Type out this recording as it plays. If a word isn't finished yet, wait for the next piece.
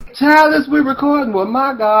Child, as we recording, well,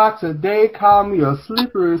 my God, today called me a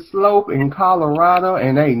slippery slope in Colorado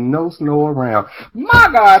and ain't no snow around. My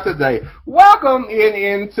God, today, welcome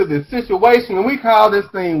into the situation, and we call this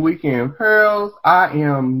thing Weekend Pearls. I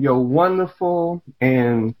am your wonderful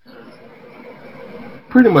and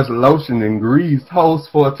pretty much lotion and greased host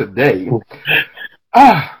for today.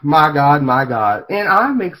 My God, and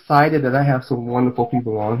I'm excited that I have some wonderful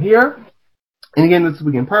people on here. And again, this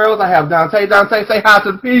Weekend Pearls, I have Dante. Dante, say hi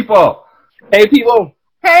to the people. Hey, people.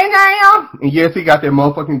 Hey, now. And yes, he got that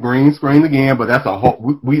motherfucking green screen again, but that's a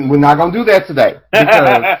whole, we're not going to do that today.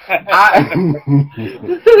 Because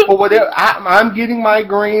I'm getting my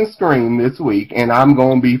green screen this week, and I'm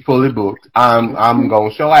going to be fully booked. I'm going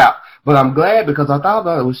to show out. But I'm glad because I thought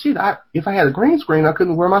about it. Well, shit, if I had a green screen, I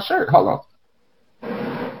couldn't wear my shirt. Hold on.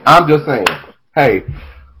 I'm just saying, hey,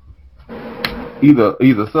 either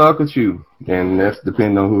suck or chew, and that's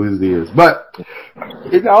depending on who it is. But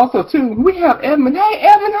it's also too, we have Edmund. Hey,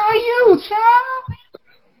 Edmund, how are you, child?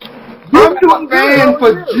 You've been a fan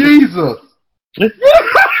for Jesus.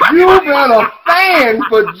 You've been a fan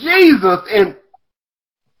for Jesus, and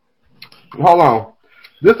hold on.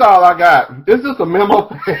 This all I got. This is a memo.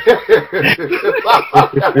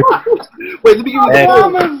 Wait, let me give you the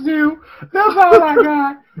promise you. That's all I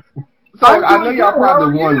got. So I know y'all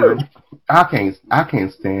probably wondering. I can't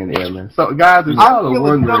stand Edmund. So guys, if y'all are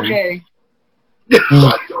wondering,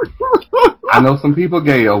 I know some people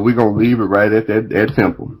gay. We're gonna leave it right at that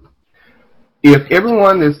temple. If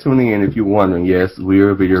everyone that's tuning in, if you're wondering, yes,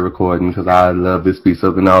 we're video recording because I love this piece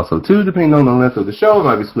of it. And also, too, depending on the length of the show, it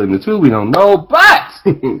might be split into two. We don't know, but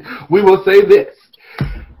we will say this.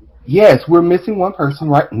 Yes, we're missing one person,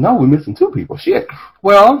 right? No, we're missing two people. Shit.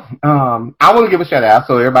 Well, I want to give a shout out.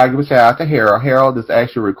 So everybody give a shout out to Harold. Harold is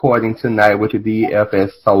actually recording tonight with the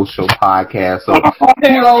DFS Social Podcast. So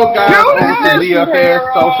hello guys on the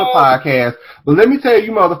DFS Social Podcast. But let me tell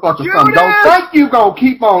you motherfuckers something. Don't think you gonna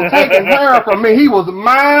keep on taking Harold from me. He was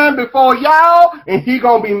mine before y'all, and he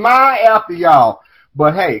gonna be mine after y'all.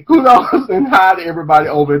 But hey, kudos and hi to everybody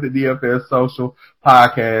over at the DFS Social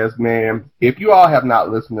Podcast, man. If you all have not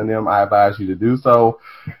listened to them, I advise you to do so.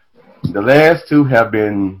 The last two have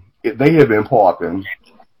been popping.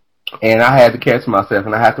 And I had to catch myself,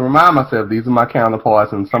 and I had to remind myself, these are my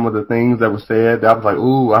counterparts, and some of the things that were said, I was like,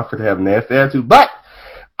 ooh, I could have a nasty attitude. But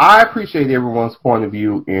I appreciate everyone's point of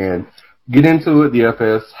view, and get into it,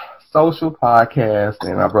 DFS Social Podcast,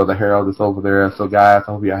 and my brother Harold is over there. So guys,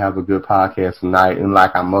 I hope y'all have a good podcast tonight. And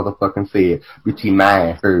like I motherfucking said, between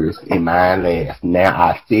mine first and mine last. Now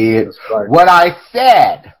I said what I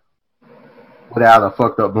said without a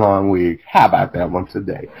fucked up blonde wig. How about that one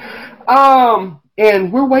today?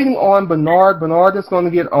 And we're waiting on Bernard. Bernard is going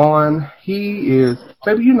to get on. He is,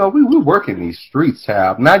 baby, you know, we work in these streets,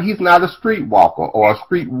 child. He's not a street walker or a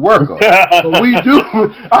street worker. But we do,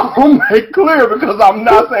 I want to make clear because I'm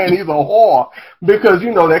not saying he's a whore. Because,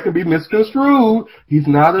 you know, that can be misconstrued. He's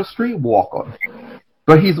not a street walker.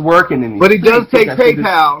 But he's working in these streets. But he does take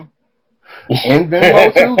PayPal. And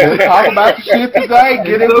Venmo too. Let's talk about the shit today.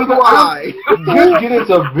 Get into get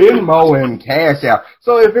into Venmo and Cash App.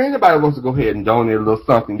 So if anybody wants to go ahead and donate a little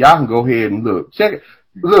something, y'all can go ahead and look. Check it.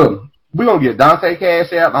 Look, we're gonna get Dante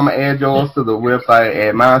Cash App. I'm gonna add yours to the website,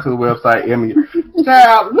 add mine to the website.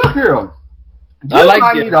 Child, look here. You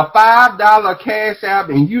might need a $5 Cash App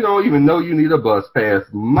and you don't even know you need a bus pass.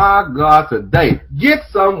 My God, today. Get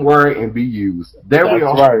somewhere and be used. There we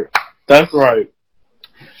are. That's right.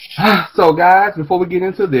 So, guys, before we get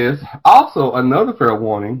into this, also another fair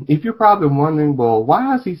warning. If you're probably wondering, well,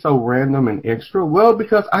 why is he so random and extra? Well,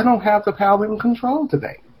 because I don't have the power and control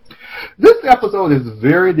today. This episode is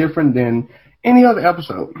very different than any other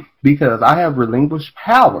episode because I have relinquished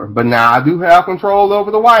power. But now I do have control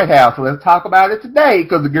over the White House. So let's talk about it today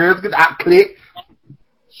because the girls get out, click.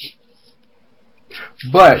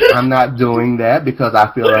 But I'm not doing that because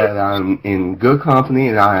I feel that I'm in good company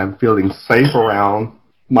and I am feeling safe around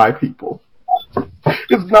my people.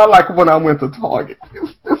 It's not like when I went to Target.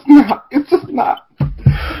 It's just not.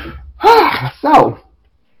 So,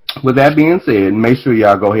 with that being said, make sure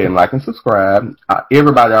y'all go ahead and like and subscribe.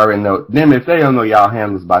 Everybody already know. Them, if they don't know y'all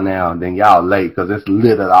handles by now, then y'all late because it's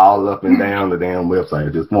littered all up and down the damn website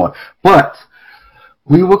at this point. But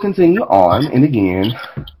we will continue on, and again,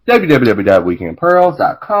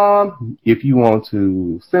 www.weekendpearls.com if you want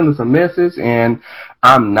to send us a message, and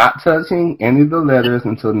I'm not touching any of the letters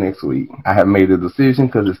until next week. I have made a decision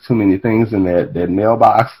because there's too many things in that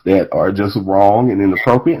mailbox that are just wrong and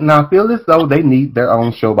inappropriate, and I feel as though they need their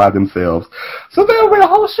own show by themselves. So there'll be a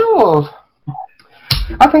whole show of,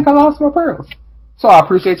 I think I lost my pearls. So I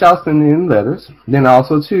appreciate y'all sending in letters. Then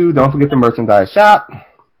also, too, don't forget the merchandise shop.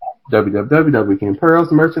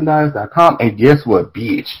 www.weekendpearlsmerchandise.com. And guess what,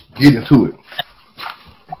 bitch? Get into it.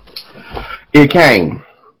 It came.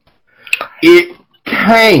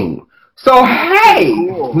 So, hey,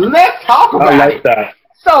 let's talk about it. I like that.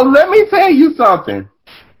 So, let me tell you something.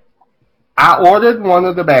 I ordered one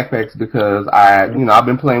of the backpacks because I've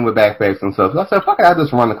been playing with backpacks and stuff. So I said, fuck it, I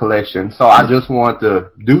just run a collection. So I just want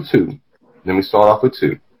to do 2. Let me start off with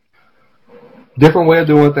 2. Different way of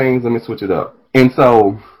doing things. Let me switch it up. And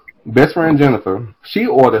so, best friend Jennifer, she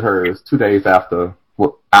ordered hers 2 days after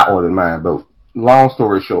I ordered mine. But long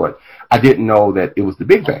story short, I didn't know that it was the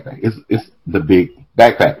big backpack. It's the big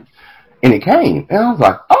backpack. And it came. And I was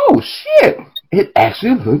like, oh, shit. It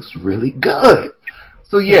actually looks really good.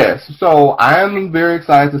 So, yes. So, I'm very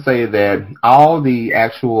excited to say that all the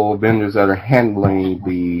actual vendors that are handling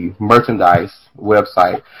the merchandise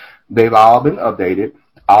website, they've all been updated.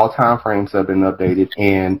 All time frames have been updated,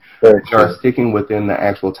 and they are sticking within the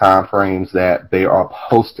actual time frames that they are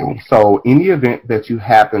posting. So, in the event that you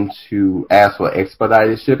happen to ask for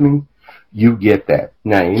expedited shipping, you get that.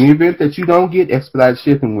 Now, in the event that you don't get expedited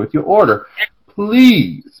shipping with your order,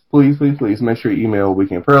 please make sure you email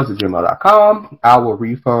weekendpearls@gmail.com. I will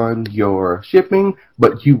refund your shipping,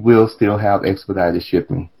 but you will still have expedited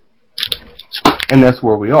shipping. And that's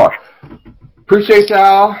where we are. Appreciate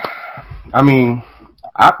y'all. I mean,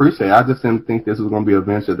 I appreciate it. I just didn't think this was going to be a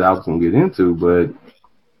venture that I was going to get into, but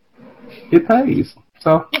it pays.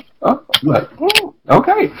 So,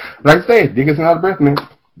 okay. Like I said, dig us another breath, man.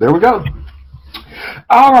 There we go.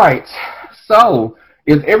 All right. So,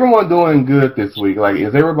 is everyone doing good this week? Like,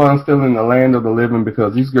 is everyone still in the land of the living?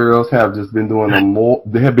 Because these girls have just been doing the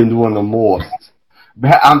most. They have been doing the most. They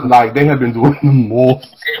have been doing the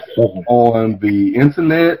most on the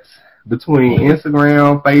internet, between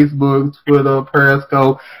Instagram, Facebook, Twitter,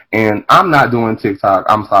 Periscope, and I'm not doing TikTok.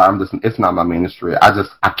 I'm sorry. It's not my ministry. I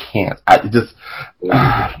can't.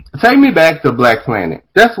 Take me back to Black Planet.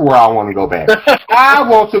 That's where I want to go back. I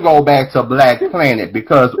want to go back to Black Planet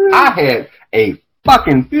because I had a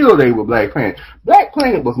fucking field day with Black Planet. Black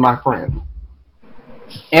Planet was my friend.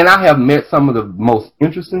 And I have met some of the most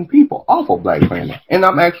interesting people off of Black Planet. And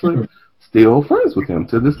I'm actually still friends with them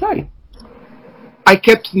to this day. I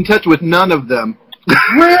kept in touch with none of them.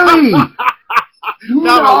 Really?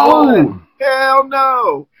 No. Hell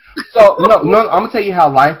no. So, no, I'm going to tell you how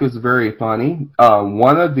life is very funny.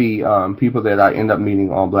 One of the people that I end up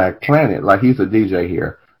meeting on Black Planet, like, he's a DJ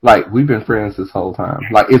here. Like, we've been friends this whole time.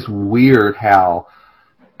 Like, it's weird how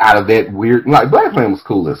out of that weird, like, Black Planet was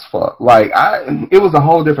cool as fuck. Like, it was a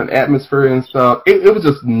whole different atmosphere and stuff. It was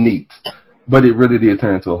just neat. But it really did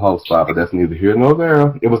turn into a whole spot, but that's neither here nor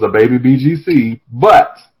there. It was a baby BGC.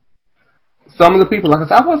 But some of the people, like I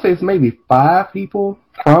said, I want to say it's maybe 5 people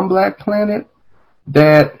from Black Planet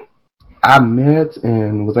that I met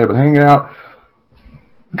and was able to hang out.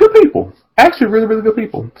 Good people. Actually, really, really good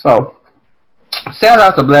people. So, shout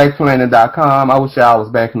out to blackplanet.com. I wish I was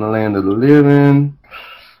back in the land of the living.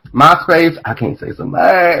 MySpace, I can't say so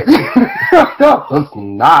much. No, it's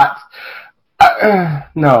not.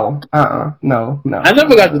 No. I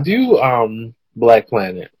never got to do Black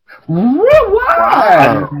Planet.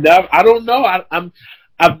 Why? I don't know.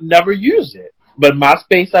 I've never used it, but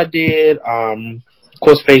MySpace I did. Of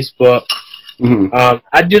course, Facebook. Mm-hmm.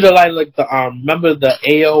 I did a lot like the remember the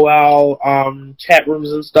AOL chat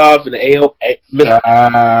rooms and stuff, and the AOL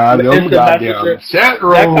chat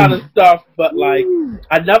room, that kind of stuff. But like,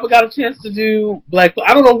 I never got a chance to do Black.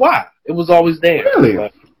 I don't know why. It was always there.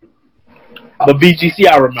 Really? But BGC,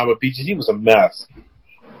 I remember. BGC was a mess.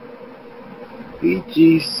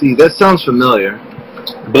 BGC, that sounds familiar.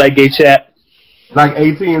 Black Gay Chat. Like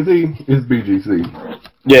AT&T is BGC.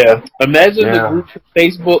 Yeah. Imagine the group of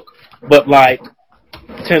Facebook, but like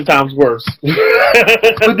 10 times worse.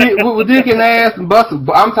 with dick and ass and busted.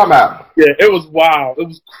 I'm talking about. Yeah, it was wild. It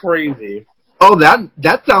was crazy. Oh,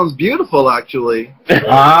 that sounds beautiful, actually. That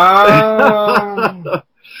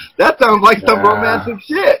sounds like some romantic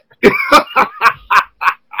shit.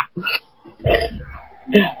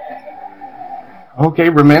 Okay,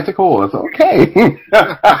 romantic horse. Okay.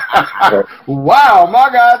 Wow, my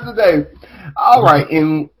God, today. All right,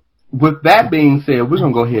 and with that being said, we're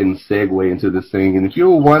gonna go ahead and segue into this thing. And if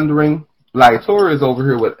you're wondering, like, Tori is over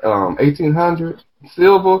here with 1800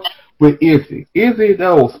 silver with Izzy. Izzy, that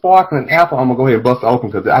old sparkling apple. I'm gonna go ahead and bust it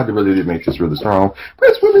open because I really did make this really strong, but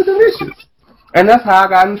it's really delicious. And that's how I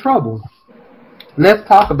got in trouble. Let's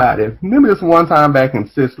talk about it. Remember this one time back in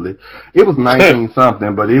Sicily? It was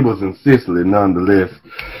 19-something, but it was in Sicily nonetheless.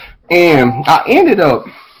 And I ended up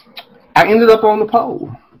on the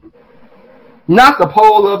pole. Not the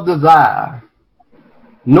pole of desire,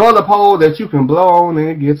 nor the pole that you can blow on and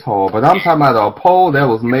it gets hard. But I'm talking about a pole that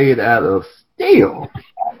was made out of steel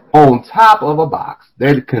on top of a box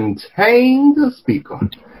that contained a speaker.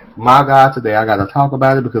 My God, today I got to talk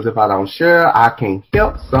about it because if I don't share, I can't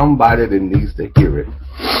help somebody that needs to hear it.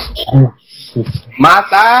 My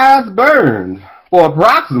thighs burned for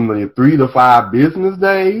approximately 3 to 5 business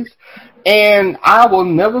days, and I will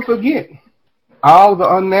never forget all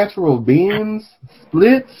the unnatural bends,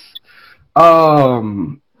 splits,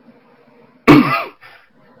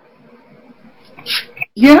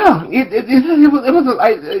 yeah, it was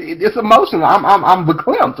like it's emotional. I'm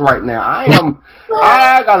verklempt right now.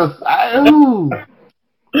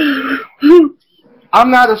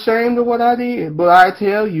 I'm not ashamed of what I did, but I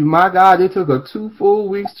tell you, my God, it took 2 full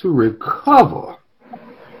weeks to recover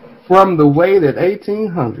from the weight at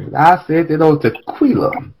 1800. I said that on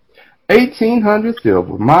tequila, 1800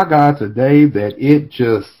 silver. My God, today that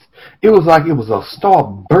it was like it was a star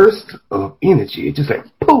burst of energy. It just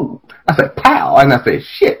said, poof. I said, pow. And I said,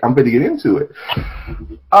 shit, I'm going to get into it.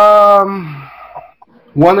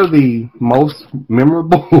 One of the most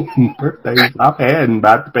memorable birthdays I've had in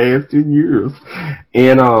about the past 10 years.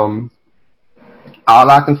 And all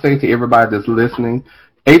I can say to everybody that's listening,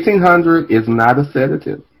 1800 is not a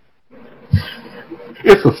sedative.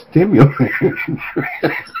 It's a stimulant.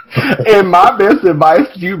 And my best advice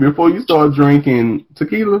to you before you start drinking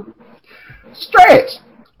tequila, stretch.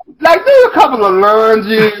 Like, do a couple of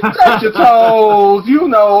lunges, touch your toes,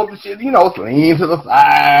 lean to the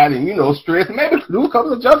side and, stretch. Maybe do a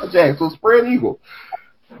couple of jumping jacks or spread eagle.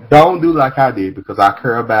 Don't do like I did because I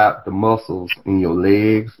care about the muscles in your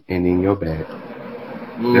legs and in your back.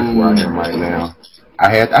 That's where I am right now. I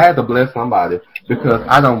had to bless somebody because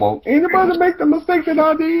I don't want anybody to make the mistake that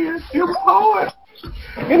I did. It was hard.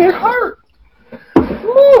 And it hurt.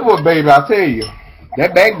 Ooh, well, baby, I tell you,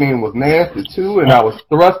 that back bend was nasty too, and I was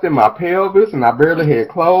thrusting my pelvis, and I barely had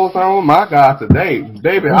clothes on. My God, today,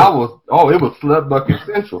 baby, it was slut bucket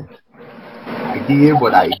central. I did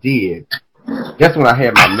what I did. That's when I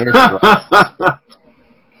had my mesh draws.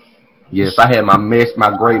 Yes, I had my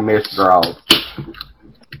gray mesh draws.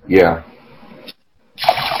 Yeah.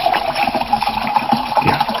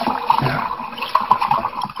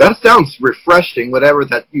 That sounds refreshing, whatever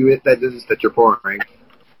that is that you're pouring.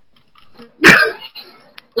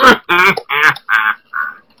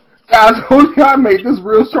 Guys, I made this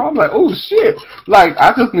real strong. I'm like, oh shit. Like,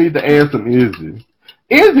 I just need to add some Izzy.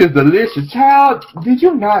 Izzy's delicious. Child, did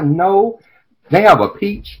you not know they have a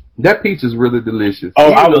peach? That peach is really delicious.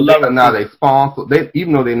 Oh, I would love it. Not a sponsor.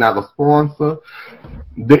 Even though they're not a sponsor,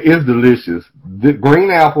 it is delicious. The green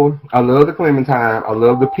apple, I love the clementine, I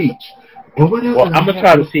love the peach. And what else? Well, I'm going to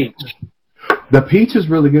try the peach. The peach is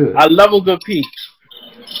really good. I love a good peach.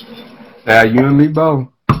 You and me both.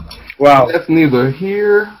 Wow. That's neither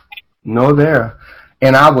here nor there.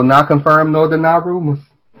 And I will not confirm nor deny rumors.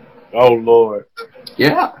 Oh, Lord.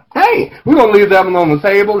 Yeah. Hey, we're going to leave that one on the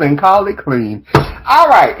table and call it clean. All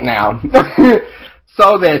right, now.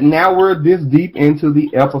 So that now we're this deep into the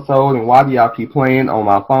episode, and why do y'all keep playing on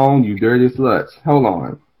my phone, you dirty sluts? Hold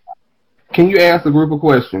on. Can you ask the group a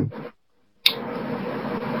question?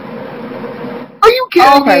 Are you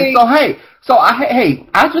kidding me? Okay, so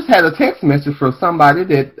I just had a text message from somebody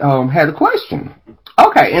that had a question.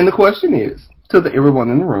 Okay, and the question is to everyone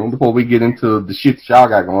in the room before we get into the shit that y'all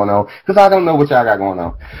got going on, because I don't know what y'all got going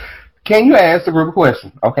on. Can you ask the group a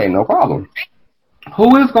question? Okay, no problem.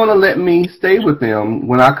 Who is going to let me stay with them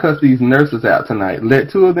when I cuss these nurses out tonight?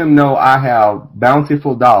 Let 2 of them know I have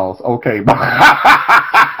bountiful dolls. Okay.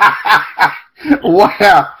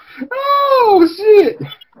 Wow. Oh, shit.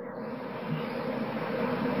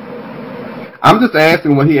 I'm just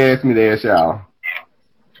asking what he asked me to ask y'all.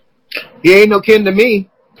 He ain't no kin to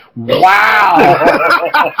me. Wow.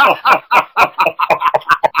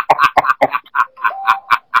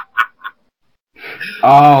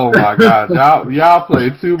 Oh my God, y'all play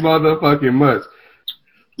too motherfucking much.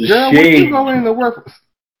 Girl, what you going to work for?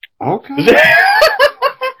 Okay.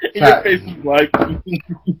 Your face is like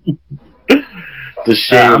the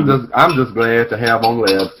shame. I'm just glad to have on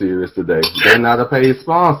Lab Series today. They're not a paid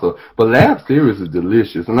sponsor, but Lab Series is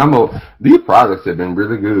delicious, and these products have been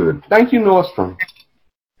really good. Thank you, Nordstrom.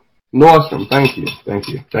 Thank you.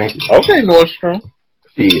 Okay, Nordstrom.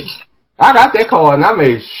 Yeah. I got that card, and I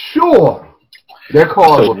made sure that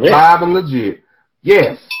card was live and legit.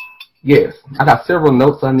 Yes. I got several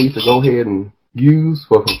notes I need to go ahead and use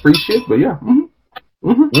for some free shit, but yeah.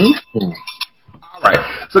 All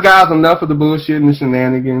right. So, guys, enough of the bullshit and the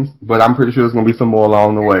shenanigans, but I'm pretty sure there's going to be some more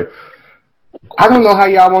along the way. I don't know how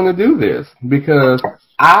y'all want to do this, because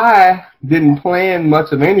I didn't plan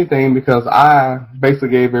much of anything because I basically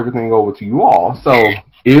gave everything over to you all. So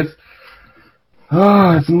it's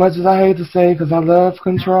as much as I hate to say, because I love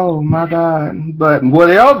control, my God. But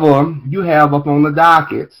whatever you have up on the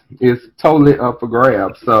docket is totally up for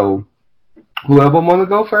grabs. So whoever want to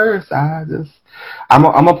go first, I'm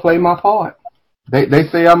gonna play my part. They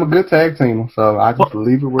say I'm a good tag team, so I just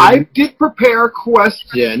leave it with I did prepare a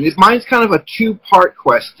question. Mine's kind of a two-part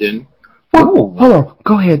question. Hold on.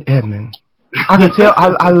 Go ahead, Edmund. I can tell.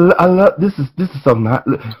 I love this. Is something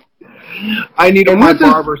I need my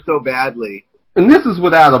barber so badly. And this is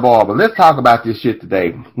without a barber. Let's talk about this shit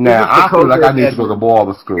today. Now, I feel like I need to go to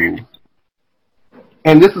barber school.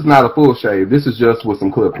 And this is not a full shave. This is just with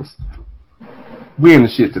some clippers. We in the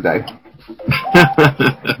shit today.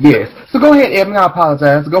 Yes. So go ahead, Edmund. I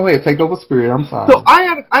apologize. Go ahead. Take over Spirit. I'm sorry. So I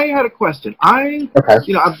had a question. I'm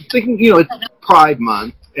thinking, it's Pride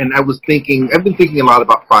Month, and I've been thinking a lot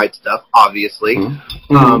about Pride stuff, obviously.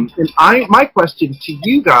 Mm-hmm. And my question to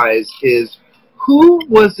you guys is, who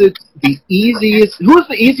was the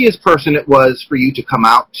easiest person it was for you to come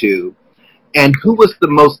out to, and who was the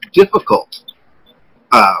most difficult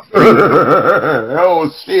for you? Oh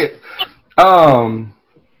shit.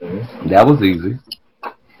 That was easy.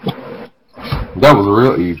 That was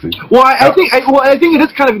real easy. Well, I think it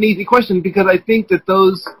is kind of an easy question because I think that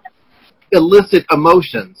those elicit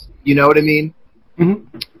emotions. You know what I mean?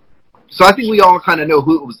 Mm-hmm. So I think we all kind of know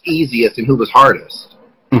who was easiest and who was hardest.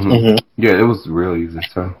 Mm-hmm. Mm-hmm. Yeah, it was real easy.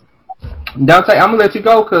 So, Dante, I'm gonna let you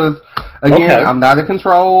go because again, okay. I'm not in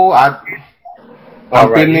control. I'm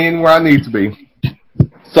fitting in where I need to be.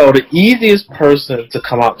 So the easiest person to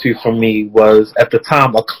come out to for me was at the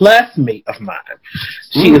time a classmate of mine.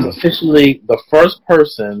 She is officially the first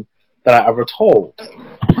person that I ever told.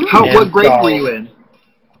 What grade were you in?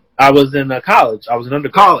 I was in college. I was in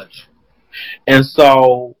undergrad. College. And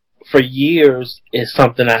so for years, it's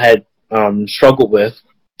something I had struggled with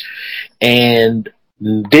and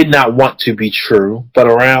did not want to be true. But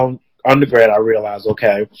around undergrad, I realized,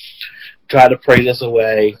 okay, try to pray this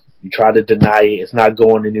away. You try to deny it. It's not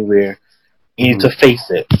going anywhere. You need to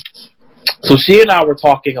face it. So she and I were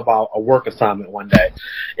talking about a work assignment one day.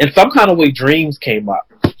 In some kind of way, dreams came up.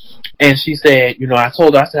 And she said, I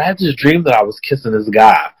told her, I had this dream that I was kissing this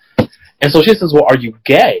guy. And so she says, well, are you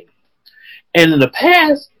gay? And in the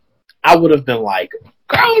past, I would have been like,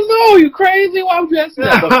 girl, no, you crazy? Why would you ask me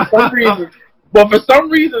that? But for some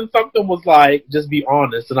reason, something was like, just be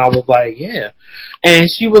honest. And I was like, yeah. And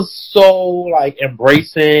she was so, like,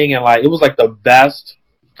 embracing and, like, it was, like, the best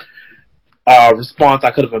response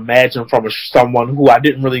I could have imagined from someone who I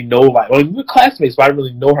didn't really know. Like, we were classmates, but I didn't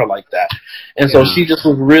really know her like that. And so she just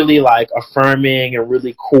was really, like, affirming and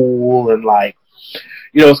really cool and, like,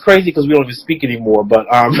 it's crazy because we don't even speak anymore, but,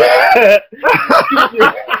 like,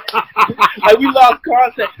 we lost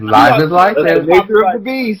contact. Life is like that. Nature of the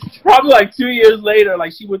beast. Probably like 2 years later,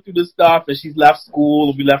 like, she went through this stuff and she's left school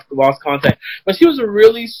and we lost contact. But she was a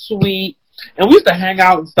really sweet, and we used to hang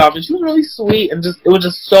out and stuff, and she was really sweet and it was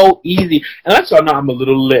just so easy. And that's why now I'm a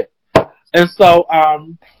little lit. And so,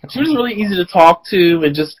 she was really easy to talk to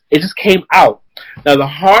and it just came out. Now, the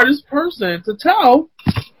hardest person to tell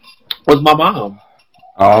was my mom.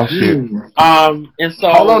 Oh shit! And so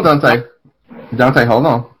hold on, Dante. Dante, hold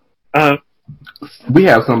on. We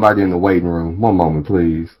have somebody in the waiting room. One moment,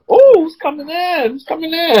 please. Oh, who's coming in? Is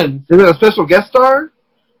it a special guest star?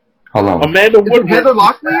 Hold on. Amanda Woodward. Heather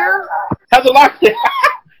Locklear? Heather Locklear.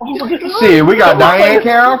 Oh my God. Shit, we got Diane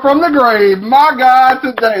Carroll from the grave. My God,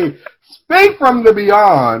 today. Speak from the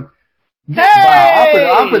beyond. Hey!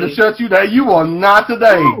 Wow, I'm going to shut you down. You are not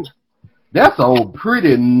today. Ooh. That's old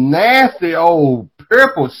pretty nasty old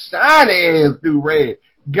purple shiny ass do-rag.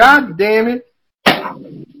 God damn it.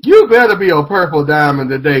 You better be a purple diamond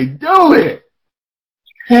today. Do it.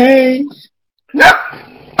 Hey. No.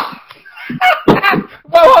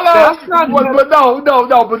 Well, hold on.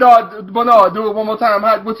 But Bernard, do it one more time.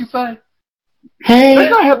 What you say? Hey. That's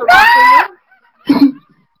not Heather.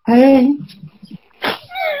 Hey.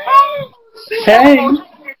 Hey.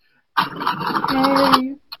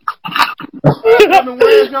 Hey. Evan,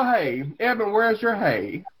 where's your hay? Evan, where's your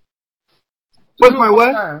hay? What's my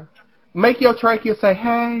what? Make your trachea say,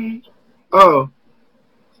 hey. Oh.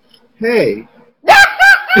 Hey.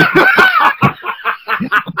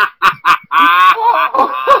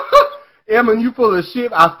 Evan, you full of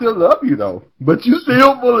shit. I still love you, though. But you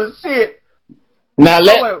still full of shit. Now,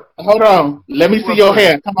 hold on. Let me see your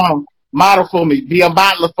hair. Come on. Model for me. Be a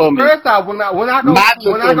modeler for me. First off, when I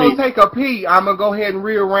go take a pee, I'm going to go ahead and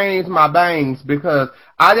rearrange my bangs because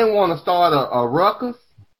I didn't want to start a ruckus.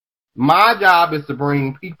 My job is to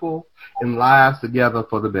bring people and lives together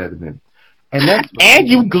for the betterment. And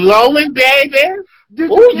you glowing, baby. Did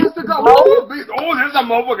you kiss the girl? Oh, this is a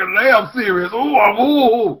motherfucking lamb series.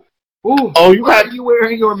 Ooh. Oh, are you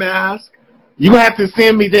wearing your mask? You have to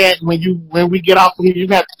send me that when we get off of here. You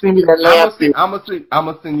have to send me that lamb series. I'm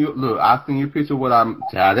gonna send you. Look, I'll send you a picture of what I'm.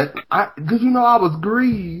 Because I was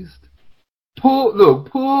greased.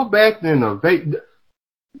 Pull back in the vape.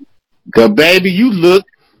 Cause baby, you look,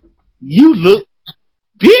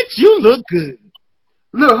 bitch, you look good.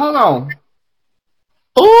 Look, hold on.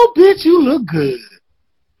 Oh, bitch, you look good.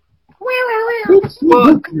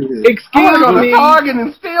 Excuse me. Target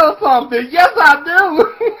and steal something. Yes, I do.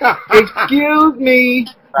 Excuse me.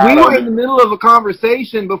 We were in the middle of a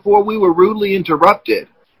conversation before we were rudely interrupted.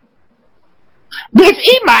 Bitch,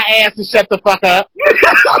 eat my ass and shut the fuck up.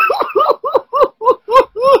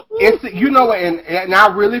 And I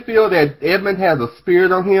really feel that Edmund has a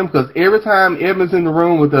spirit on him, because every time Edmund's in the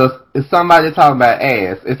room with us, it's somebody talking about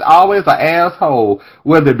ass. It's always an asshole,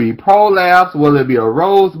 whether it be prolapse, whether it be a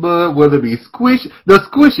rosebud, whether it be the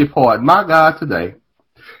squishy part. My God, today.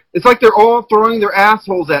 It's like they're all throwing their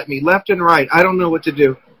assholes at me, left and right. I don't know what to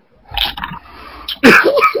do.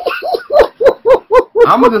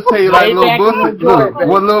 I'm going to just tell you like Little Bussy.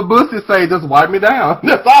 What Little Bussy say, just wipe me down.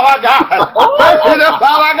 That's all I got. That's all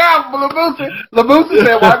I got for Little Bussy. Little Bussy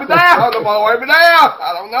said, wipe me down. Wipe me down.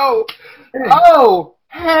 I don't know. Oh,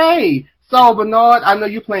 hey. So, Bernard, I know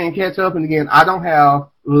you're playing catch up, and again, I don't have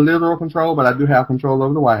literal control, but I do have control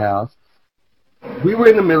over the White House. We were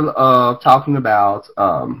in the middle of talking about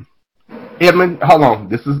Edmund. Hold on.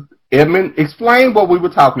 This is Edmund. Explain what we were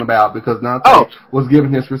talking about, because Nante was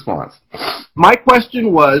giving his response. My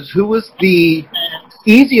question was, who was the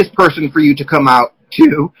easiest person for you to come out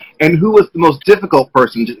to, and who was the most difficult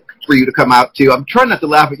person for you to come out to? I'm trying not to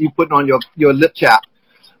laugh at you putting on your lip chap.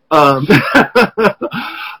 And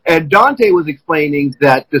Dante was explaining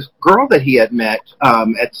that this girl that he had met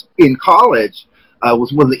in college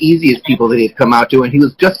was one of the easiest people that he had come out to, and he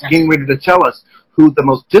was just getting ready to tell us who the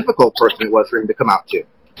most difficult person it was for him to come out to.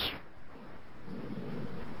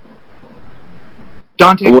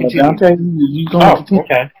 Dante, okay.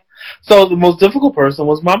 So the most difficult person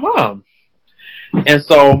was my mom. And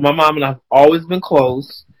so my mom and I have always been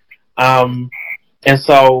close. And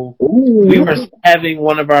so we were having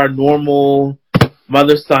one of our normal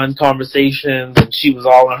mother-son conversations, and she was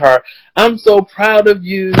all in her, I'm so proud of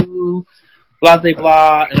you, blah, blah,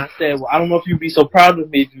 blah. And I said, well, I don't know if you'd be so proud of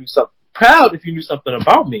me if you knew something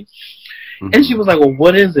about me. Mm-hmm. And she was like, well,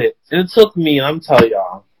 what is it? And it took me, and I'm telling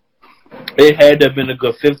y'all, it had to have been a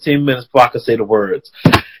good 15 minutes before I could say the words.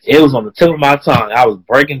 It was on the tip of my tongue. I was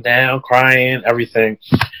breaking down, crying, everything.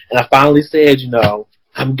 And I finally said,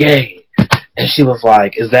 I'm gay. And she was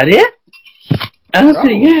like, is that it? And I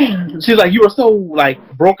said, yeah. She's like, you were so,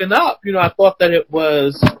 broken up. I thought that it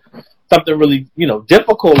was something really,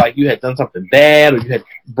 difficult, like you had done something bad or you had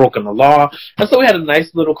broken the law. And so we had a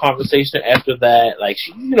nice little conversation after that. Like,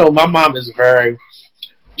 my mom is very...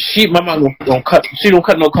 my mom don't cut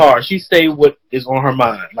no cards. She say what is on her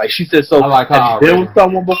mind. Like she said, so have you been with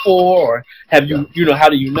someone before, or have you, how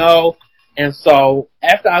do you know? And so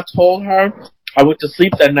after I told her, I went to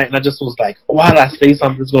sleep that night and I just was like, why did I say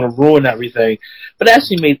something that's going to ruin everything? But it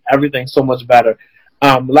actually made everything so much better.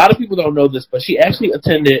 A lot of people don't know this, but she actually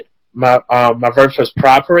attended my very first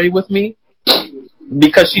Pride Parade with me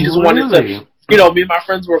because she just wanted to, me and my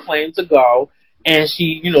friends were planning to go. And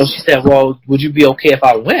she, she said, well, would you be okay if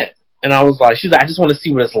I went? And I was like, she's like, I just want to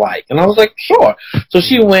see what it's like. And I was like, sure. So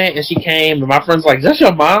she went and she came and my friend's like, is that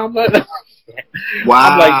your mom? Wow.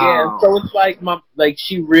 I'm like, yeah. So it's like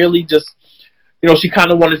she really just, she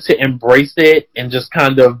kind of wanted to embrace it and just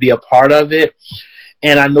kind of be a part of it.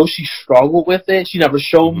 And I know she struggled with it. She never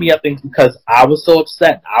showed me, I think, because I was so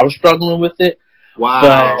upset. I was struggling with it.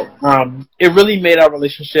 Wow. But it really made our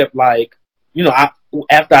relationship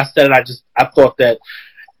after I said it, I thought that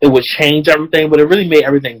it would change everything, but it really made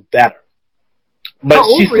everything better. But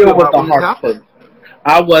she still was the hard person.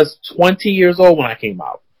 I was 20 years old when I came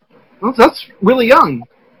out. Well, that's really young.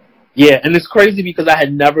 Yeah, and it's crazy because I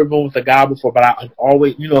had never been with a guy before, but I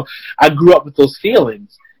always, I grew up with those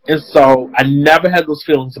feelings. And so I never had those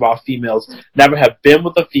feelings about females, never have been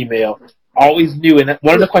with a female, always knew. And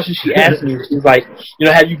one of the questions she asked me, she was like,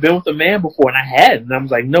 have you been with a man before? And I had. And I was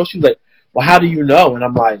like, no. She was like, well, how do you know? And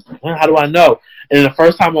I'm like, well, how do I know? And the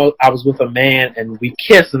first time I was with a man and we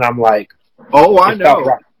kissed, and I'm like, oh, I know. Felt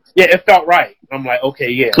right. Yeah, it felt right. I'm like, okay,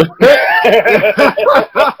 yeah.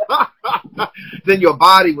 Then your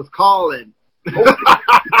body was calling.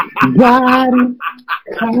 Body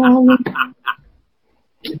calling.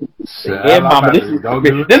 Yeah, mama, this is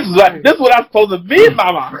what I'm supposed to be,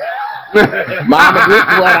 mama. Mama, this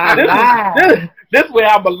is what I like. This is where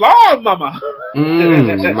I belong, mama.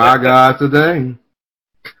 My God, today.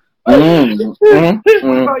 Y'all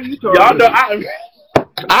know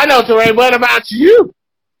I know, Terrain. What about you?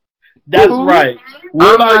 That's right.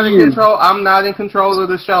 I'm not in control of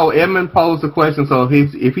the show. Edmund posed the question, so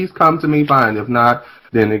if he's come to me, fine. If not,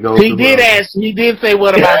 then it goes. He did ask. He did say,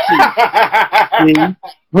 "What about you?"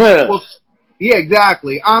 Well, yeah,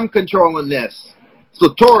 exactly. I'm controlling this.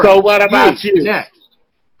 So, Tori. So what about you? Next.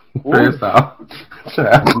 First off, that's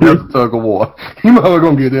a tug of war. You know we're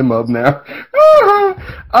gonna get him up now.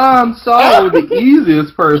 So the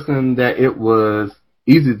easiest person that it was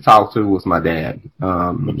easy to talk to was my dad.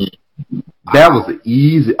 That was the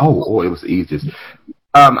easy. Oh, it was the easiest.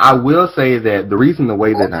 I will say that the reason the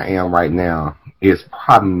way that I am right now is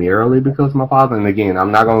primarily because of my father. And again,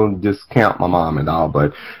 I'm not going to discount my mom at all,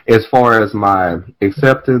 but as far as my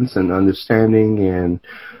acceptance and understanding and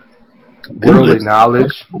worldly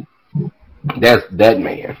knowledge, that's that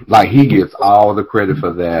man. Like, he gets all the credit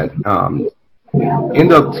for that.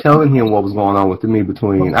 End up telling him what was going on with me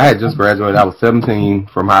between, I had just graduated, I was 17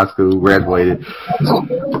 from high school, graduated.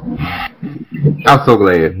 I was so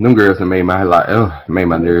glad. Them girls have made my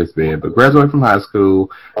nerves bad. But graduated from high school,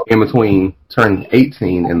 in between turning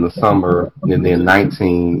 18 in the summer and then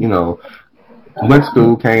 19, went to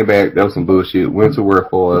school, came back, that was some bullshit, went to work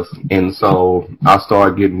for us, and so I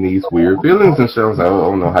started getting these weird feelings and shit. I was like, I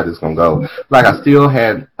don't know how this is going to go. Like, I still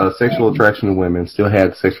had a sexual attraction to women, still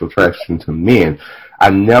had sexual attraction to men. I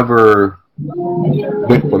never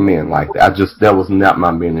went for men like that. That was not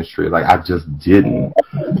my ministry. Like, I just didn't.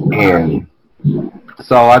 And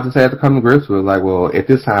so I just had to come to grips with, like, well, at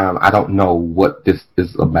this time, I don't know what this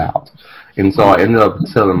is about. And so I ended up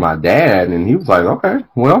telling my dad, and he was like, okay,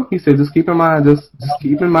 well, he said, just keep in mind this.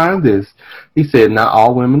 He said, not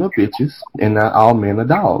all women are bitches, and not all men are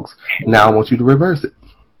dogs. Now I want you to reverse it.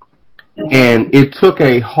 And it took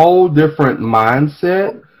a whole different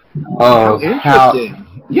mindset of how,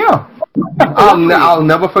 yeah. I'll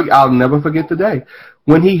never forget the day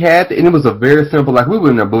when he had, and it was a very simple, like, we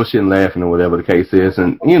were in there bullshitting, laughing, or whatever the case is,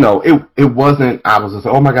 and it wasn't. I was just,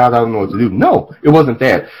 oh my God, I don't know what to do. No, it wasn't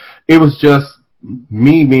that. It was just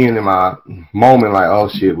me being in my moment, like, oh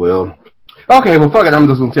shit, well, okay, well, fuck it, I'm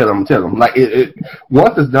just gonna tell him. Like, it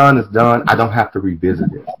once it's done, it's done. I don't have to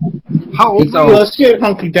revisit it. How old are you? Shit,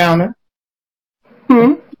 hunky downer.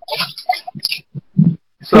 So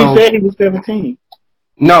he said he was 17.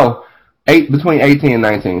 No. Between 18 and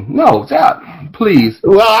 19. No, please.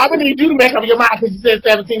 Well, I would need you to make up your mind because you said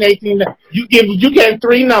 17, 18. You gave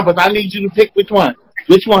 3 numbers. I need you to pick which one.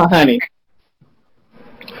 Which one, honey?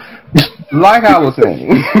 Like I was saying,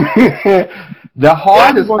 the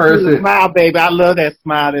hardest person. Smile, baby. I love that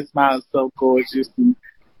smile. That smile is so gorgeous.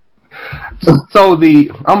 So I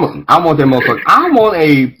want that motherfucker. I want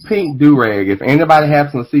a pink do-rag. If anybody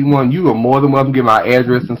happens to see one, you are more than welcome to give my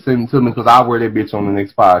address and send it to me because I'll wear that bitch on the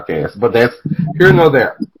next podcast. But that's here nor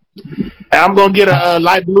there. I'm gonna get a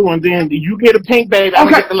light blue, and then you get a pink, baby. I'm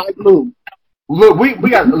gonna get the light blue. Look,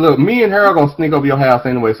 me and her are gonna sneak over your house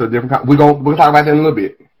anyway. So different. We'll talk about that in a little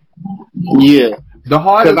bit. Yeah. The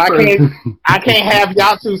hardest. I can't have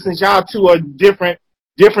y'all two since y'all two are different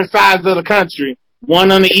sides of the country.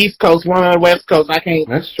 One on the East Coast, one on the West Coast. I can't.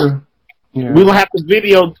 That's true. Yeah. We're gonna have to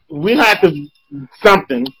video. We have to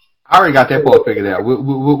something. I already got that part figured out.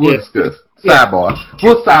 We'll discuss. Sidebar.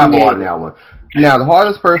 We'll sidebar that one. Now, the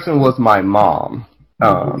hardest person was my mom.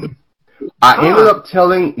 I ended up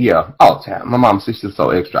telling, my mom's just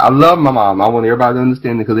so extra. I love my mom. I want everybody to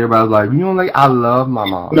understand it because everybody's like, I love my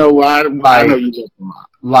mom. No, I know you love my mom.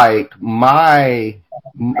 Like, my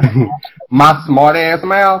smart ass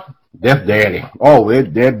mouth, that's daddy. Oh,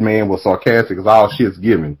 that man was sarcastic as all shit's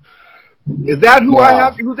given. Is that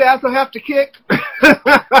whose ass I have to kick?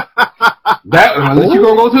 That unless you're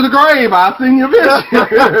gonna go to the grave, I'll send you a bitch.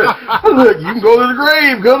 Look, you can go to the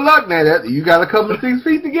grave. Good luck now. You got a couple of 6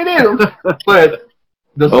 feet to get in them. But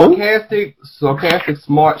the sarcastic,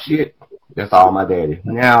 smart shit, that's all my daddy.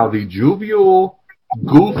 Now the jovial,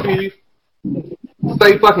 goofy,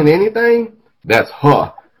 say fucking anything, that's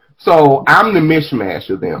her. So I'm the mishmash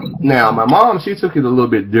of them. Now, my mom, she took it a little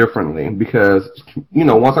bit differently because,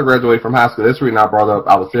 once I graduated from high school, that's the reason I brought up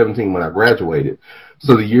I was 17 when I graduated.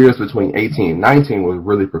 So the years between 18 and 19 was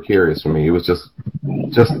really precarious for me. It was just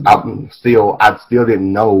I still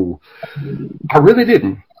didn't know. I really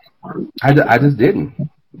didn't. I just didn't.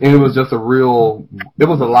 And it was just it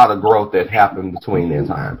was a lot of growth that happened between that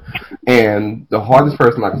time. And the hardest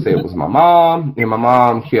person, like I said, was my mom. And my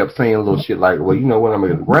mom kept saying little shit like, well, you know what, I'm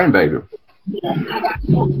going to get a grandbaby.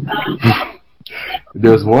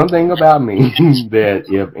 There's one thing about me that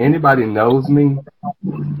if anybody knows me,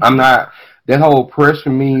 I'm not, that whole pressure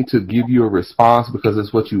me to give you a response because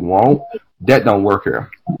it's what you want, that don't work here.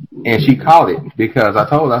 And she caught it because I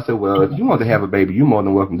told her, I said, well, if you want to have a baby, you're more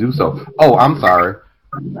than welcome to do so. Oh, I'm sorry.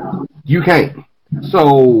 You can't.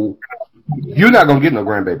 So you're not going to get no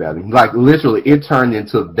grandbaby out of me. Like, literally, it turned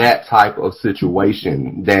into that type of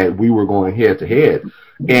situation that we were going head to head.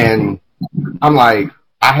 And I'm like,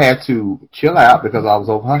 I had to chill out because I was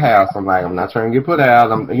over her house. I'm like, I'm not trying to get put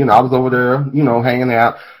out. I was over there, hanging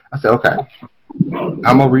out. I said, okay,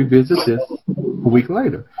 I'm going to revisit this a week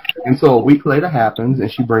later. And so a week later happens,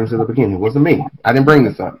 and she brings it up again. It wasn't me. I didn't bring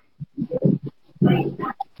this up.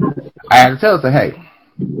 I had to tell her, hey,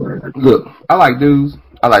 look, I like dudes.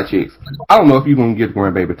 I like chicks. I don't know if you're going to get a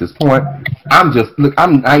grandbaby at this point. I'm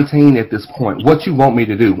 19 at this point. What you want me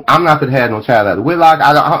to do? I'm not going to have no child out of wedlock.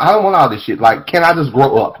 I don't want all this shit. Like, can I just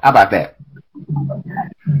grow up? How about that?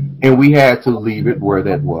 And we had to leave it where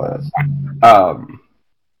that was.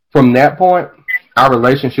 From that point, our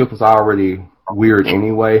relationship was already weird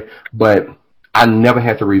anyway, but I never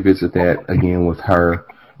had to revisit that again with her.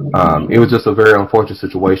 It was just a very unfortunate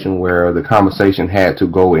situation where the conversation had to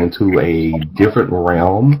go into a different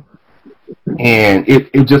realm, and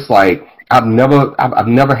it just like I've never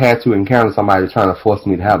had to encounter somebody trying to force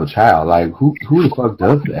me to have a child. Like who the fuck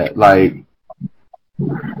does that? Like,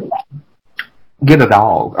 get a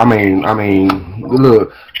dog. I mean,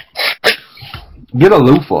 look, get a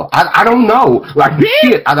loofah. I don't know. Like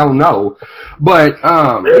shit, I don't know. But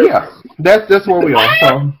yeah, that's where we are.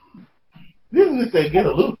 So. This is say get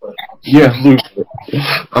a loofah. Yeah, loofah.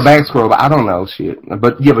 A back scrub. I don't know shit.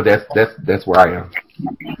 But yeah, but that's where I am.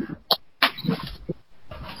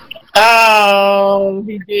 Oh,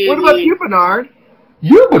 he did. What about you, Bernard?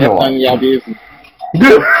 You, Bernard. Y'all busy.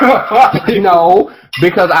 No,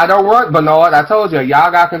 because I don't run Bernard. I told you,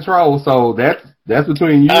 y'all got control, so that's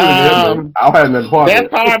between you and him. I don't have nothing part of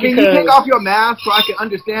it. Can you take off your mask so I can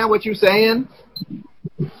understand what you're saying?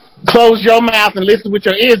 Close your mouth and listen with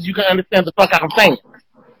your ears. You can understand the fuck I'm saying.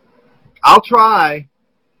 I'll try.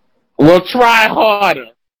 Well, try harder.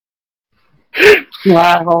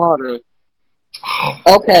 Try harder.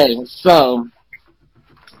 Okay, so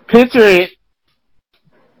picture it.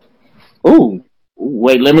 Ooh,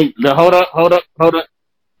 wait. Hold up.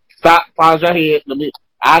 Stop. Pause your head.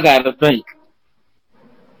 I gotta think.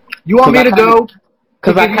 You want me to go?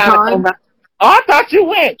 Because I kind of. Oh, I thought you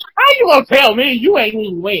went. How you gonna tell me you ain't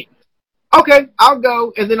even went? Okay, I'll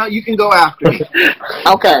go, and then you can go after me.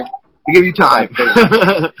 Okay, to give you time.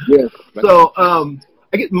 Yes. So, I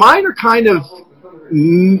guess mine are kind of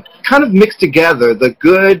mixed together. The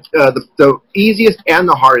good, the easiest, and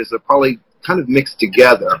the hardest are probably kind of mixed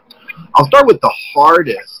together. I'll start with the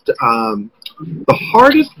hardest. The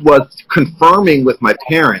hardest was confirming with my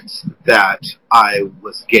parents that I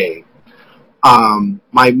was gay.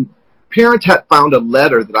 My parents had found a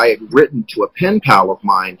letter that I had written to a pen pal of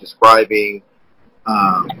mine describing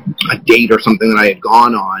a date or something that I had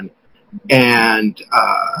gone on, and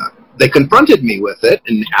they confronted me with it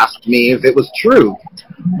and asked me if it was true.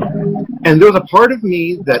 And there was a part of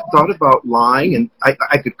me that thought about lying, and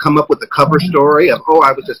I could come up with a cover story of, oh,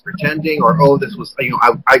 I was just pretending, or, oh, this was,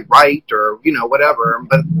 I write, or, whatever.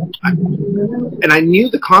 But I knew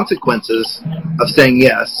the consequences of saying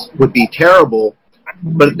yes would be terrible.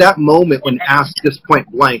 But at that moment, when asked just point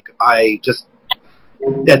blank, at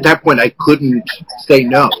that point, I couldn't say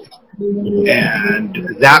no. And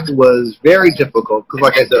that was very difficult because,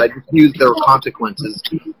 like I said, I just knew there were consequences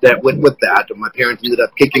that went with that. And my parents ended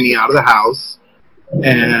up kicking me out of the house.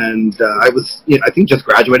 And I was, I think, just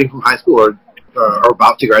graduating from high school or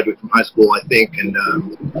about to graduate from high school, I think. And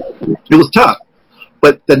it was tough.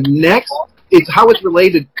 But it's how it's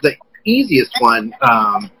related. The easiest one,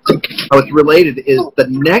 how it's related is the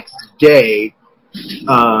next day,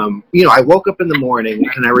 I woke up in the morning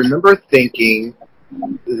and I remember thinking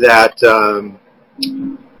that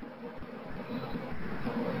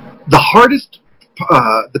the hardest,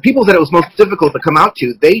 the people that it was most difficult to come out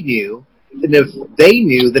to, they knew. And if they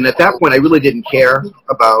knew, then at that point I really didn't care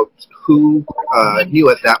about who knew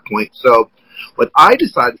at that point. So what I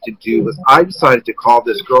decided to do was I decided to call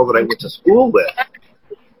this girl that I went to school with.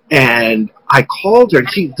 And I called her, and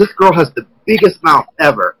this girl has the biggest mouth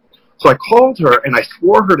ever. So I called her, and I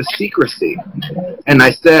swore her to secrecy. And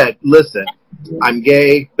I said, listen, I'm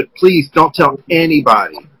gay, but please don't tell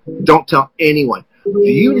anybody. Don't tell anyone. Do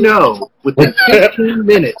you know, within 15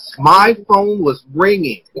 minutes, my phone was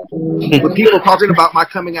ringing with people talking about my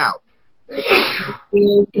coming out.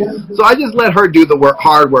 So I just let her do the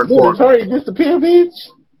hard work for me. Did Victoria disappear, bitch?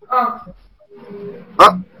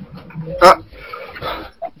 I'm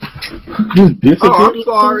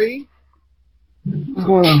sorry. What's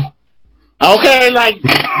going on? Okay, like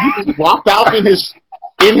you just walked out in his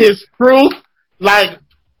truth, like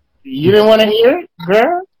you didn't want to hear it,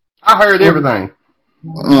 girl. I heard everything.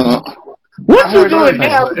 What you doing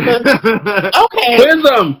now? Okay,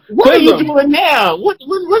 what are you doing now? What's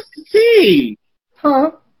the tea?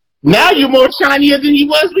 Huh? Now you're more shinier than you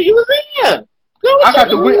was when you was here. I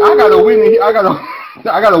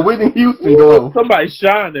got a Whitney Houston glow. Somebody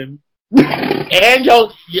shining. And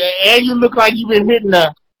you look like you've been hitting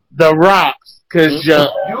the rocks because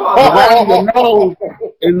around your nose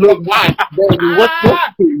it look white. Baby, what's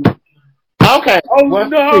the okay? Oh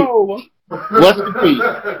no! What's the tea?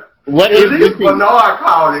 What is the tea? Bernard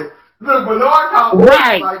called it. Look, Bernard called it.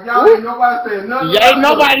 Right. Like, y'all ain't nobody saying nothing. Ain't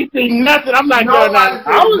nobody saying nothing. I'm not doing that.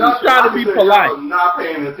 I was just trying to be polite. Not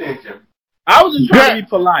paying attention. I was just trying to be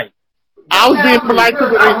polite. I was being polite to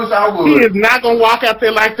I wish I would. He is not gonna walk out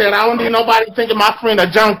there like that. I don't need nobody thinking my friend a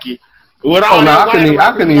junkie. With all I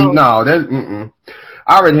couldn't even. No, that.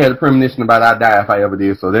 I already had a premonition about I'd die if I ever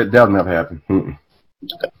did, so that'll never happen.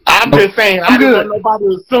 I'm just saying. I didn't want nobody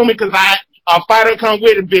to assume it because a fighter come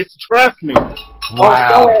with it, bitch. Trust me.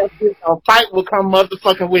 Wow. A fight will come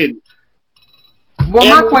motherfucking with it. Well,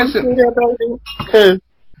 my question.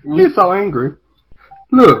 You're so angry.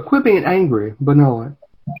 Look, quit being angry, Bernard.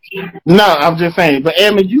 No, I'm just saying. But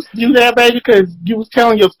Edmund, you do that, baby, because you was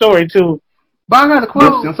telling your story too. But I got a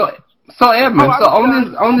question. So Edmund,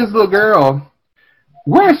 on this little girl,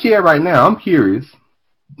 where is she at right now? I'm curious.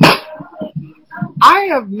 I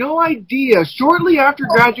have no idea. Shortly after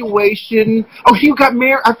graduation, she got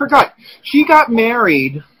married. I forgot. She got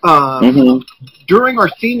married during our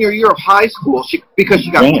senior year of high school because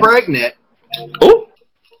she got pregnant. Oh,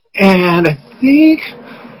 and I think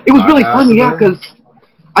it was really funny, because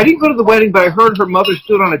I didn't go to the wedding, but I heard her mother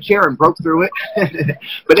stood on a chair and broke through it.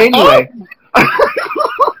 But anyway.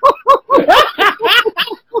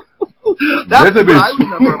 That's what I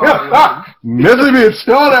remember about it. Mississippi,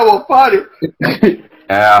 sure that was funny.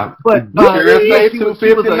 Yeah. But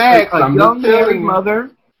she was a young married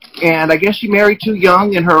mother, and I guess she married too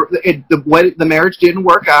young, and the marriage didn't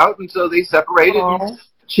work out, and so they separated.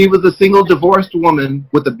 She was a single divorced woman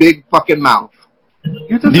with a big fucking mouth. Did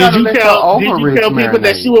you tell people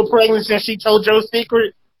that she was pregnant and she told your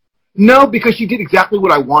secret? No, because she did exactly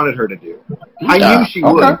what I wanted her to do. I knew she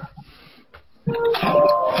would.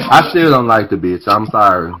 I still don't like the bitch. I'm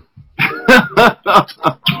sorry.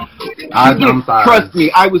 I'm sorry. Trust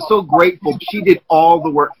me, I was so grateful. She did all the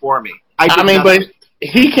work for me. But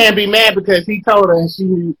he can't be mad because he told her and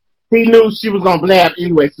he knew she was on blab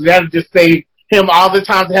anyway, so that would just save him all the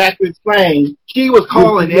time to have to explain. She was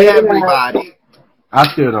calling everybody. I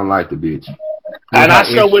still don't like the bitch. And I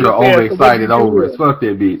sure would have overexcited over it. Fuck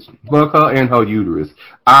that bitch. Fuck her and her uterus.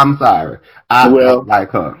 I'm sorry. I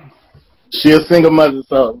like her. She a single mother,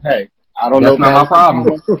 so hey, I don't know. That's not my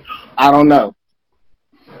problem. I don't know.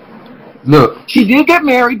 Look, she did get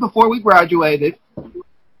married before we graduated. Is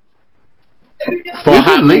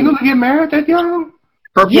it legal to get married that young?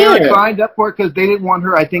 Her parents signed up for it because they didn't want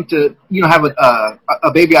her, I think, to have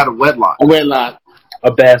a baby out of wedlock. A wedlock.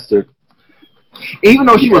 A bastard. Even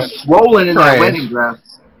though she was swollen in that wedding dress.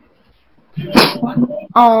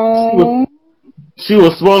 Oh. She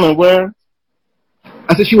was swollen where?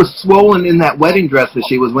 I said she was swollen in that wedding dress that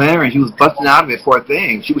she was wearing. She was busting out of it, poor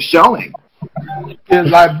thing. She was showing. Feels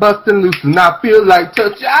like busting loose and I feel like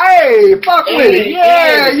touch. Hey, fuck with it.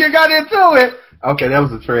 Yeah, you got into it. Okay, that was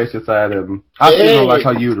the trashy side of him. I feel like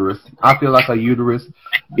her uterus. I feel like her uterus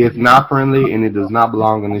is not friendly and it does not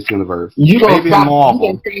belong in this universe. Maybe in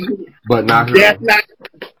Marvel, but not here.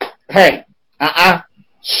 Hey, I'm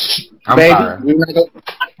baby, sorry. We're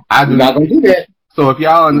not gonna do that. So if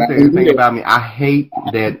y'all understand anything about me, I hate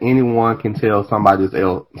that anyone can tell somebody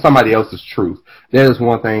else's truth. That is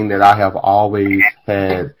one thing that I have always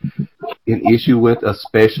had an issue with,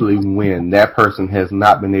 especially when that person has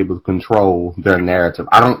not been able to control their narrative.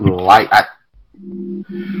 I don't like. I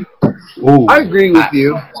agree with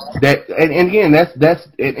you. That and again, that's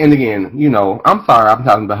again, you know, I'm sorry, I'm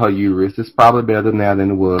talking about her uterus. It's probably better now than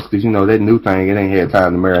it was because you know that new thing, it ain't had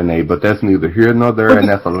time to marinate. But that's neither here nor there, and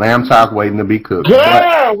that's a lamb chop waiting to be cooked. Girl,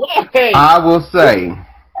 I will say,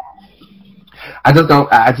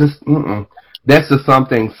 that's just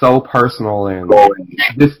something so personal, and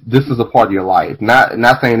this is a part of your life.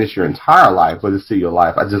 Not saying it's your entire life, but it's still your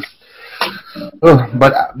life.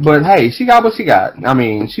 But hey, she got what she got. I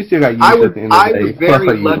mean, she still got used at the end of the day. I was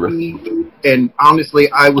very lucky And honestly,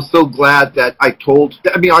 I was so glad that I told.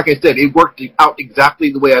 I mean, like I said, it worked out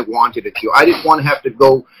exactly the way I wanted it to. I didn't want to have to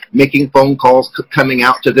go making phone calls, coming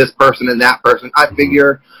out to this person and that person. I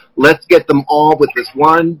figure, let's get them all with this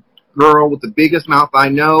one girl with the biggest mouth I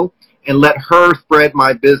know, and let her spread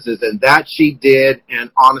my business. And that she did. And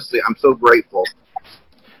honestly, I'm so grateful.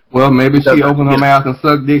 Well, maybe she opened her mouth and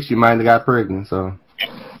sucked dick. She might have got pregnant. So.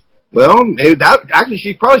 Well, maybe that actually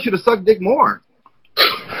she probably should have sucked dick more.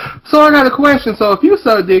 So I got a question. So if you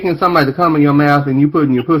suck dick and somebody come in your mouth and you put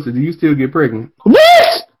in your pussy, do you still get pregnant?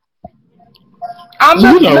 What? I'm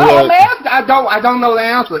just I don't know the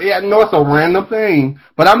answer. Yeah, I know it's a random thing,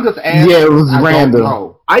 but I'm just asking. Yeah, it was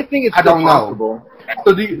random. I think it's possible.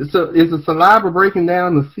 So is the saliva breaking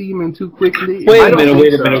down the semen too quickly? Wait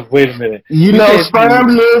a minute. You know, sperm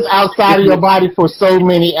lives outside of your body for so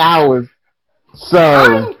many hours.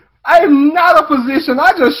 So I'm not a physician.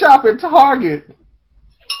 I just shop at Target.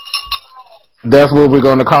 That's what we're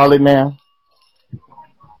going to call it now?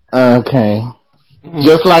 Okay. Mm-hmm.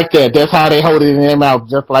 Just like that. That's how they hold it in their mouth,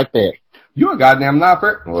 just like that. You're a goddamn not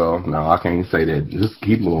Well, no, I can't say that. Just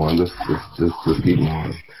keep going. Just keep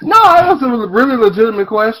going. No, that was a really legitimate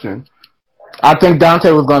question. I think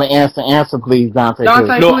Dante was going to answer, please, Dante.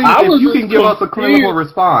 Dante, please, if you can give us a clinical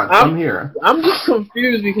response, I'm here. I'm just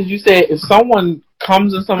confused because you said if someone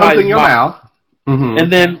comes in somebody's mouth, mm-hmm.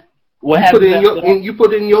 and then what happens? You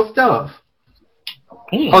put it in your stuff.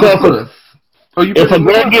 If a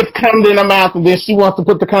girl gets cum in her mouth and then she wants to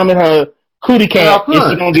put the cum in her cootie cat, is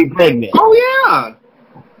she going to be pregnant? Oh, yeah.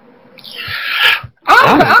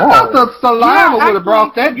 I thought the saliva would have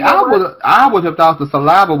brought that. I would have thought the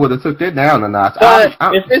saliva would have took that down a notch. But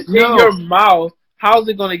if it's in your mouth, how's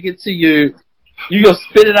it going to get to you? You gonna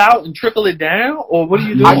spit it out and trickle it down, or what are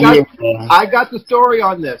you doing? I got the story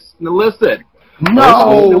on this. Now listen.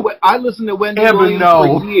 No, I listened to Wendy Williams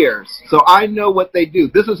for years, so I know what they do.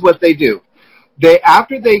 This is what they do.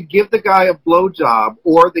 After they give the guy a blowjob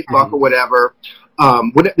or they fuck or whatever,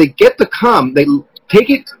 when they get the cum, they take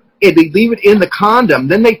it and they leave it in the condom.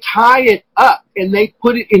 Then they tie it up and they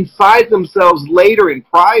put it inside themselves later in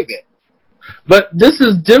private. But this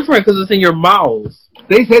is different because it's in your mouth.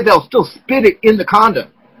 They say they'll still spit it in the condom.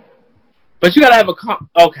 But you gotta have a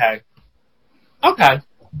Okay.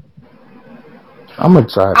 I'm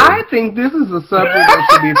excited. I think this is a subject that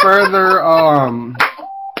should be further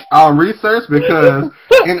research because,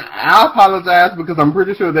 and I apologize because I'm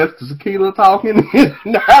pretty sure that's the tequila talking.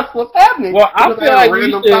 That's what's happening. Well, I feel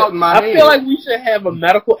like we should have a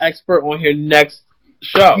medical expert on here next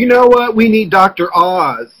show. You know what? We need Dr.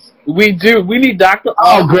 Oz. We do. We need Dr. Oz.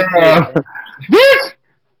 Oh, girl. This,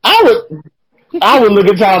 I would look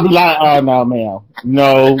at y'all and be like, oh, no, ma'am.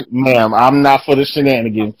 No, ma'am. I'm not for the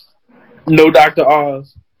shenanigans. No, Dr.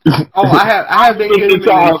 Oz. I have been given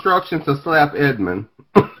the instructions to slap Edmund.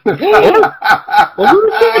 I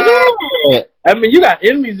mean, you got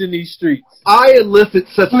enemies in these streets. I elicit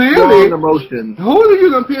such strong emotions. Who are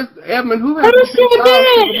you gonna piss, Edmund? Who has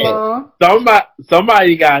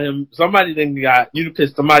Somebody got him. Somebody then got you to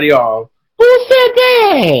piss somebody off. Who said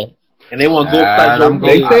that? And they want to go fight your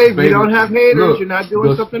They say if you don't have haters, you're not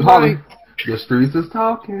doing something right. The streets is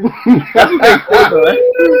talking. Who said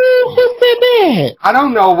that? I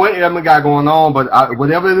don't know what Edmund got going on, but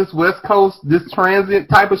whatever this West Coast, this transit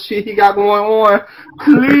type of shit he got going on,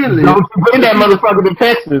 clearly. Don't bring that motherfucker to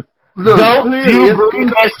Texas. Look, don't you bring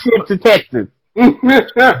that shit to Texas.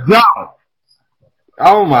 Don't.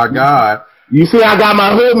 Oh my God. You see I got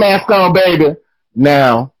my hood mask on, baby.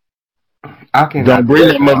 Now, don't bring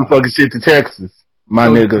that motherfucking shit to Texas, my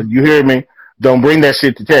nigga. You hear me? Don't bring that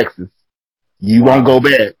shit to Texas. You won't go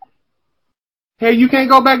back. Hey, you can't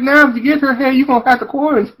go back now. If you get here, hey, you gonna have to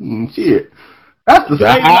quarantine. Shit. That's the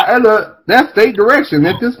state. That's state direction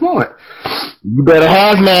at this point. You better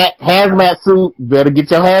hazmat suit. You better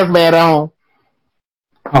get your hazmat on.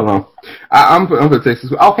 Hold on. I'm gonna text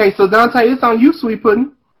this. Okay, so Dante, it's on you, Sweet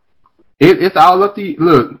Pudding. It's all up to you.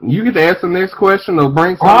 Look, you get to ask the next question or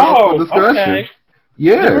bring something up for discussion. Okay.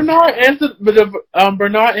 Yeah. Did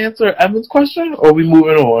Bernard answer Evan's question, or are we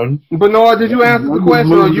moving on? Bernard, did you answer the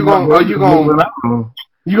question, or you gonna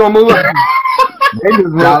move on?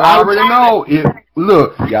 Y'all already know.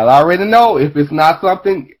 Y'all already know if it's not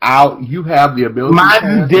something out, you have the ability. Mine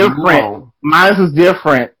is different. Mine is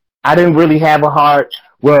different. I didn't really have a hard.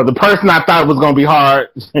 Well, the person I thought was gonna be hard,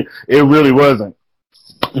 it really wasn't.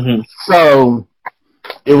 Mm-hmm. So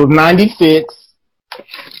it was 96.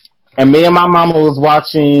 And me and my mama was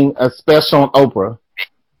watching a special on Oprah.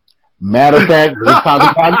 Matter of fact, we was talking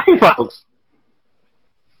about you folks.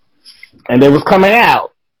 And they was coming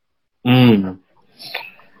out.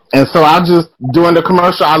 And so I just, during the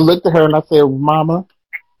commercial, I looked at her and I said, Mama,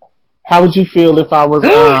 how would you feel if I was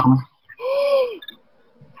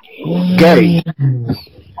gay?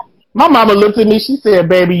 My mama looked at me, she said,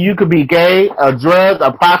 baby, you could be gay, a drug,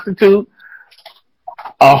 a prostitute,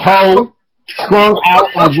 a hoe, strung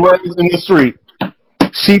out on drugs in the street.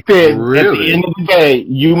 She said, really? At the end of the day,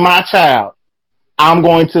 you my child. I'm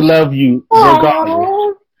going to love you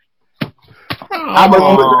regardless. I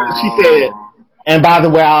remember she said, and by the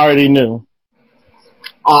way, I already knew.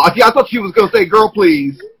 Oh, I thought she was going to say, girl,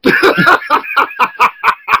 please.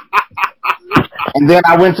 And then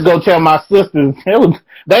I went to go tell my sisters.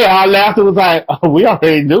 They all laughed. It was like, oh, we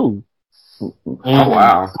already knew. Oh,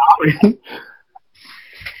 wow.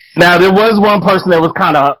 Now, there was one person that was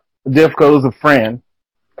kind of difficult. It was a friend.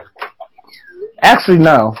 Actually,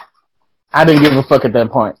 no. I didn't give a fuck at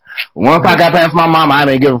that point. Once I got past my mama, I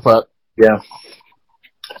didn't give a fuck. Yeah.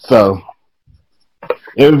 So,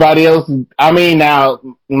 everybody else, I mean, now,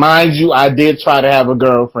 mind you, I did try to have a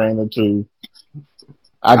girlfriend or two.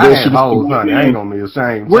 I guess honey. I ain't gonna be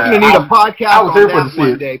ashamed. We're gonna need a podcast on that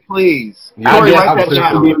one day, please. Yeah, I guess I was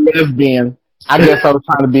trying to be a lesbian. I guess I was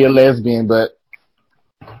trying to be a lesbian, but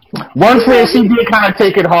one friend, she did kind of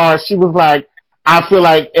take it hard. She was like, I feel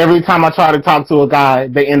like every time I try to talk to a guy,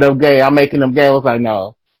 they end up gay. I'm making them gay. I was like,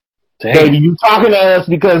 no. Dang. Baby, you talking to us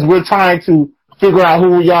because we're trying to figure out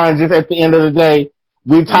who we are, and just at the end of the day,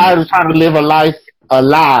 we're tired of trying to live a life, a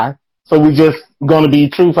lie, so we just going to be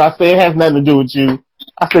truthful. I said, it has nothing to do with you.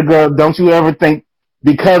 I said, girl, don't you ever think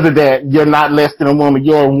because of that you're not less than a woman.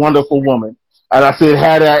 You're a wonderful woman. And I said,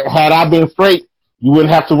 had I been straight, you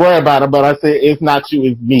wouldn't have to worry about it. But I said, it's not you,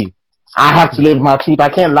 it's me. I have to live my truth. I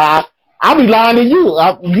can't lie. I'll be lying to you.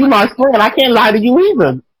 You my friend. I can't lie to you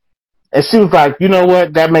either. And she was like, you know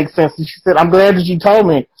what? That makes sense. And she said, I'm glad that you told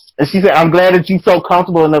me. And she said, I'm glad that you felt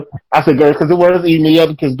comfortable enough. I said, girl, because it was eating me up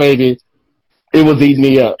because, baby, it was eating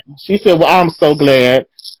me up. She said, well, I'm so glad.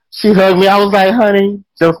 She hugged me. I was like, honey,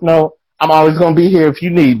 just know I'm always going to be here if you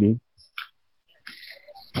need me.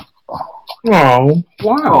 Oh,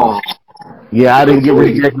 wow. Yeah, I didn't get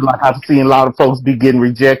rejected like I've seen a lot of folks be getting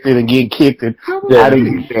rejected and getting kicked. And I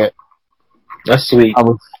didn't get that. That's sweet. I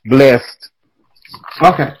was blessed.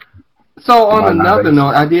 Okay. So on another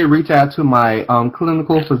note, I did reach out to my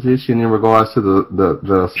clinical physician in regards to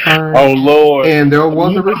the sperm. Oh, Lord. And there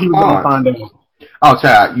was a response. Oh,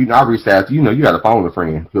 child, I reached out to you. You got a phone a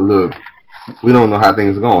friend. But look, we don't know how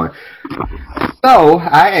things are going. So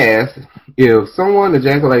I asked, if someone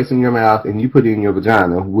ejaculates in your mouth and you put it in your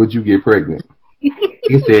vagina, would you get pregnant?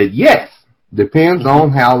 He said, yes. Depends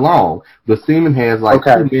on how long. The semen has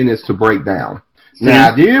 2 minutes to break down.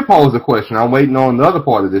 Now, I did pose a question. I'm waiting on the other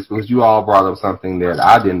part of this because you all brought up something that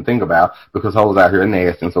I didn't think about because hoes out here are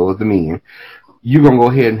nasty and so is the men. You're going to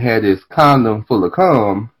go ahead and have this condom full of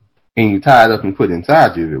cum and you tie it up and put it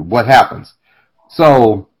inside you. What happens?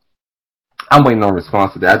 So, I'm waiting on a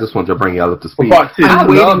response to that. I just wanted to bring y'all up to speed. I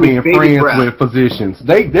love being friends with physicians.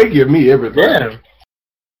 They give me everything. Yeah.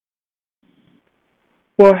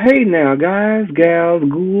 Well, hey now, guys, gals,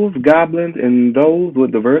 ghouls, goblins, and those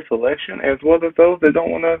with diverse selection, as well as those that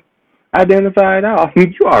don't want to identify at all.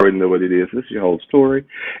 You already know what it is. This is your whole story.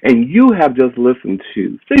 And you have just listened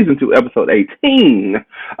to Season 2, Episode 18,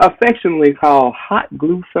 affectionately called Hot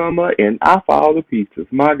Glue Summer, and I fall to pieces.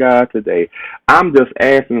 My God, today, I'm just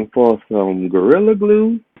asking for some Gorilla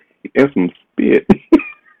Glue and some spit.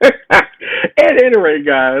 At any rate,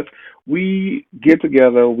 guys, we get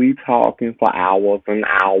together, we talking for hours and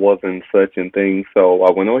hours and such and things. So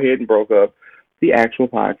I went ahead and broke up the actual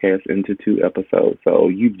podcast into 2 episodes. So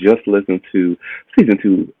you just listened to Season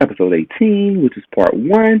 2, Episode 18, which is Part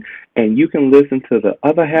 1, and you can listen to the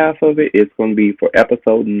other half of it. It's going to be for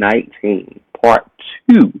Episode 19, Part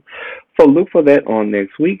 2. So look for that on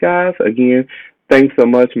next week, guys. Again, thanks so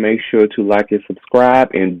much. Make sure to like and subscribe,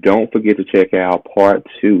 and don't forget to check out Part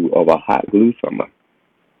 2 of A Hot Glue Summer.